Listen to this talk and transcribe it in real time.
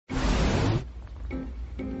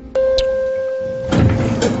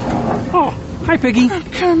Oh, hi, Piggy.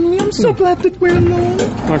 Carly, I'm so glad that we're alone.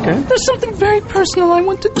 Okay. There's something very personal I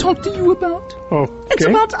want to talk to you about. Okay. It's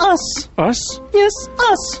about us. Us? Yes,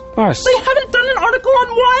 us. Us. They haven't done an article on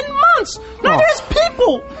 1 month. Now there's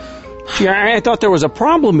people. Yeah, I thought there was a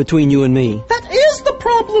problem between you and me. That is the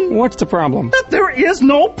problem. What's the problem? That there is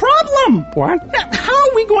no problem. What? Now, how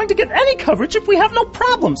are we going to get any coverage if we have no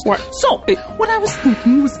problems? What? So, what I was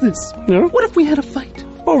thinking was this. Yeah? What if we had a fight?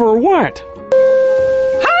 Over what?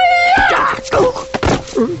 Let go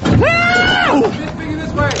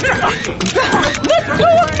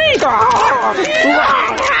of me!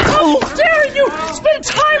 How dare you spend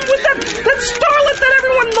time with that starlet that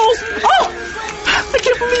everyone knows? Oh! I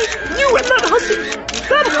can't believe you and that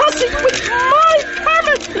hussy with my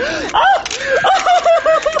permit!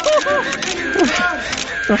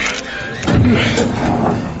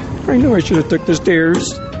 I knew I should have took the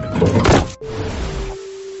stairs.